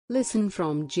Listen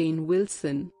from Jane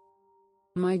Wilson.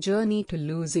 My journey to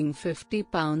losing 50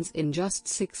 pounds in just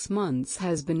 6 months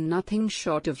has been nothing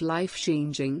short of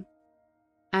life-changing.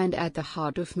 And at the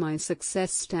heart of my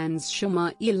success stands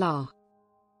Shumaila.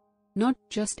 Not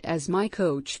just as my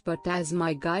coach but as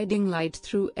my guiding light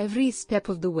through every step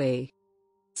of the way.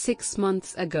 6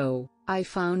 months ago, I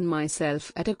found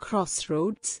myself at a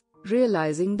crossroads,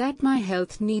 realizing that my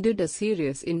health needed a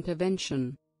serious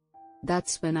intervention.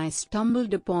 That's when I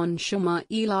stumbled upon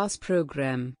Shumaila's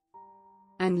program.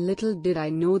 And little did I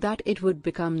know that it would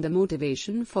become the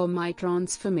motivation for my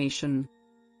transformation.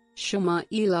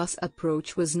 Shumaila's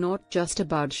approach was not just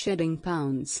about shedding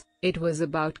pounds, it was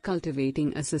about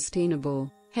cultivating a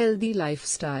sustainable, healthy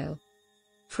lifestyle.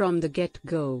 From the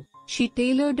get-go, she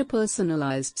tailored a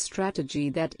personalized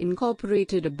strategy that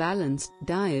incorporated a balanced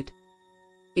diet,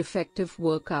 effective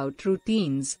workout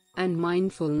routines, and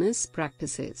mindfulness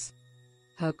practices.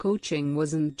 Her coaching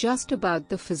wasn't just about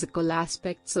the physical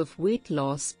aspects of weight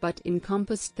loss but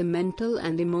encompassed the mental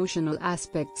and emotional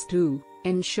aspects too,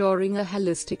 ensuring a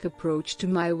holistic approach to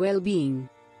my well-being.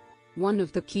 One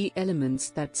of the key elements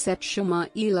that set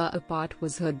Shumaila apart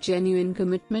was her genuine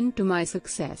commitment to my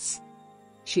success.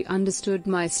 She understood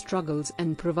my struggles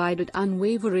and provided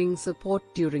unwavering support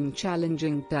during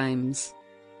challenging times.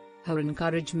 Her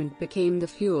encouragement became the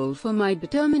fuel for my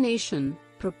determination,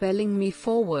 propelling me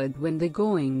forward when the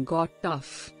going got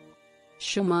tough.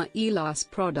 Shumaila's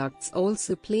products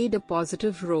also played a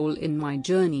positive role in my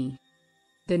journey.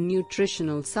 The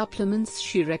nutritional supplements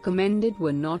she recommended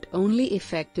were not only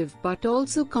effective but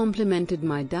also complemented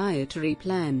my dietary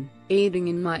plan, aiding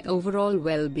in my overall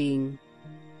well-being.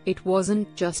 It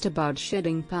wasn't just about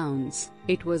shedding pounds,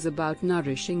 it was about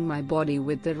nourishing my body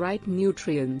with the right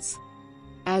nutrients.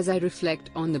 As I reflect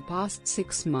on the past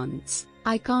 6 months,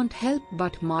 I can't help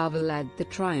but marvel at the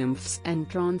triumphs and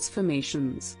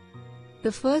transformations.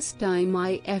 The first time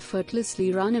I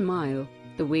effortlessly ran a mile,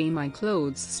 the way my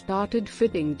clothes started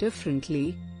fitting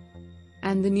differently,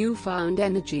 and the newfound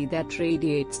energy that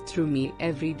radiates through me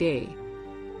every day.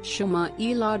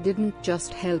 Shumaila didn't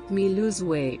just help me lose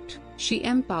weight, she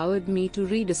empowered me to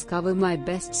rediscover my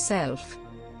best self.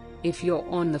 If you're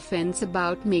on the fence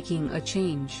about making a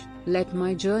change, let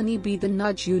my journey be the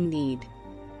nudge you need.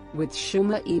 With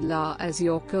Shumaila as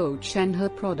your coach and her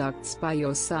products by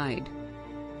your side,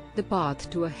 the path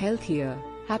to a healthier,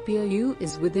 happier you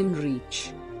is within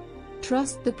reach.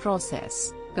 Trust the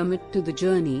process, commit to the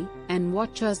journey, and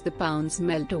watch as the pounds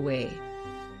melt away,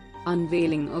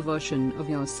 unveiling a version of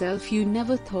yourself you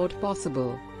never thought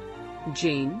possible.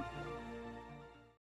 Jane,